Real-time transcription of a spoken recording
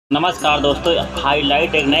नमस्कार दोस्तों,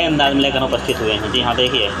 हाईलाइट एक नए अंदाज में लेकर उपस्थित हुए हैं। जी हाँ,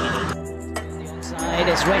 देखिए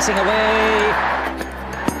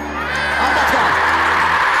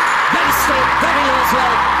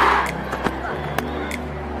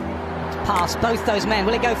Pass both those men.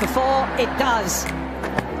 Will it go for four? It does.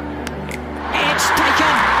 Edge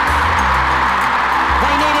taken.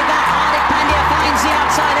 They needed that. Hardik Pandya finds the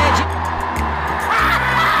outside edge.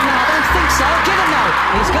 No, I don't think so. Give him though.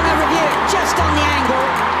 He's going to review it just on the angle.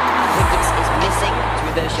 Wickets is missing to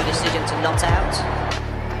reverse your decision to not out.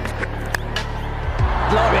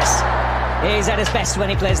 Glorious. He's at his best when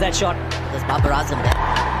he plays that shot. There's Babar Azam there.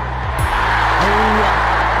 Oh,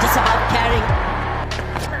 just about carrying.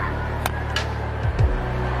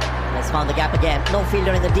 Let's found the gap again. No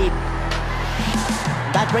fielder in the deep.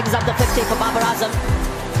 That brings up the 50 for Babar Azam.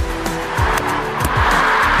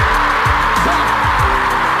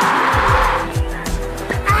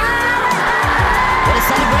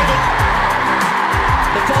 Celebrating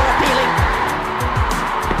before appealing.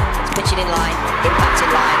 It's pitching in line, impact in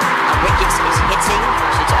line, and wickets is hitting.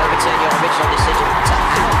 Actually, to overturn your original decision to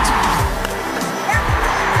out.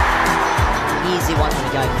 Easy one when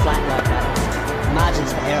you're going flat like that.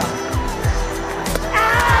 Margins for error.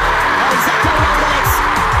 Oh, he's up around the legs.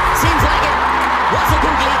 Seems like it. Was a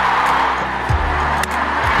googly.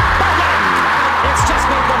 It's just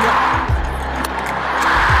been one run.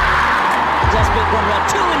 Just big one run,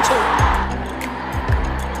 2 and 2.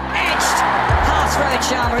 Edged past Rohit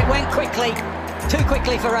Sharma. It went quickly, too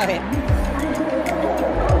quickly for Rohit.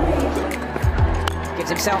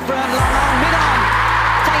 Gives himself run, long on, mid on.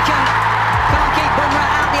 Taken. Can't keep Bumrah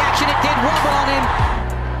out the action. It did wobble on him.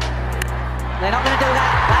 They're not going to do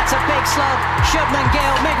that. That's a big slug. Shubman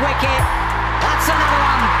Gill mid wicket. That's another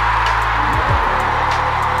one.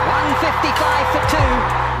 155 for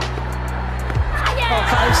 2. Oh,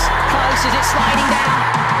 close. Close. Is it sliding down?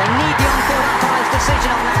 They need the on-field umpire's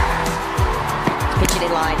decision on that. Pitching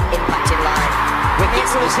in line, impact in line.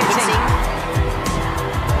 Wickets is hitting.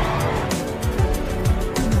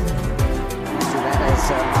 So that is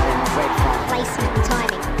great fun. Placement and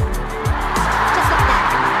timing. Just like that.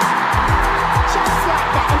 Just like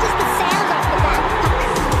that. And just the sound of the bat.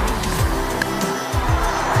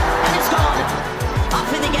 And it's gone.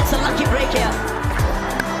 Afrin gets a lucky break here.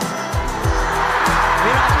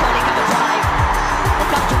 Virat Kohli cover drive. They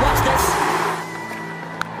come to watch this.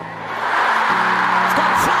 It's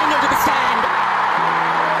gone flying into the stand.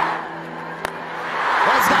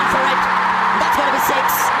 Well, he's gone for it. That's going to be 6.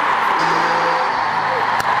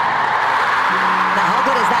 Now, how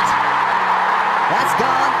good is that? That's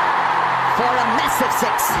gone for a massive 6.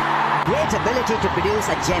 Great ability to produce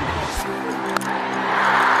a gem.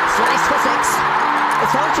 Sliced for 6.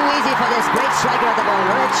 It's all too easy for this great striker of the ball,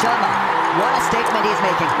 Rohit Sharma. What a statement he's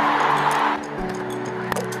making.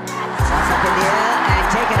 Shots up in the air and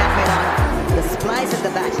taken at mid-on. The splice at the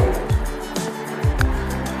bat.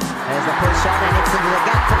 There's the pull shot and it's into the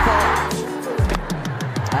gap for 4.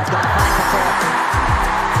 That's got 5 for 4.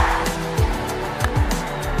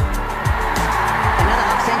 Another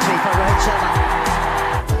half century for Rohit Sharma.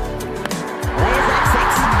 There's that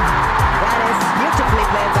 6. That is beautifully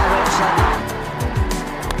played by Rohit Sharma.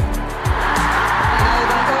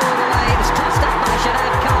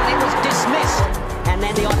 It was dismissed. And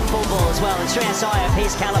then the odd full ball as well. And Shreyas Iyer of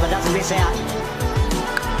his calibre doesn't miss out.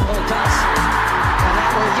 All toss. And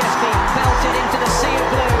that will just be belted into the sea of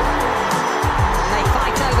blue. And they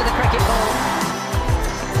fight over the cricket ball.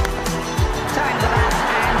 Time to the bat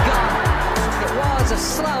and gone. It was a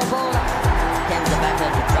slow ball. Ken's the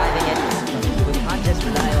batter driving it. We can't just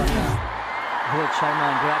rely on Rohit Sharma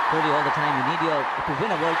and Virat Kohli all the time. You need to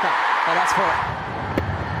win a World Cup. Oh, that's 4.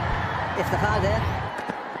 It's the foul there.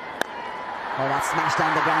 Oh, that's smashed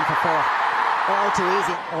down the ground for 4. All too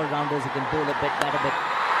easy. All-rounders who can bowl a bit, bat a bit.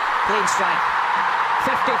 Clean strike.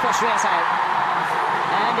 50 for Shreyas Iyer.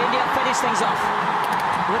 And India finish things off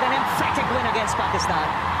with an emphatic win against Pakistan.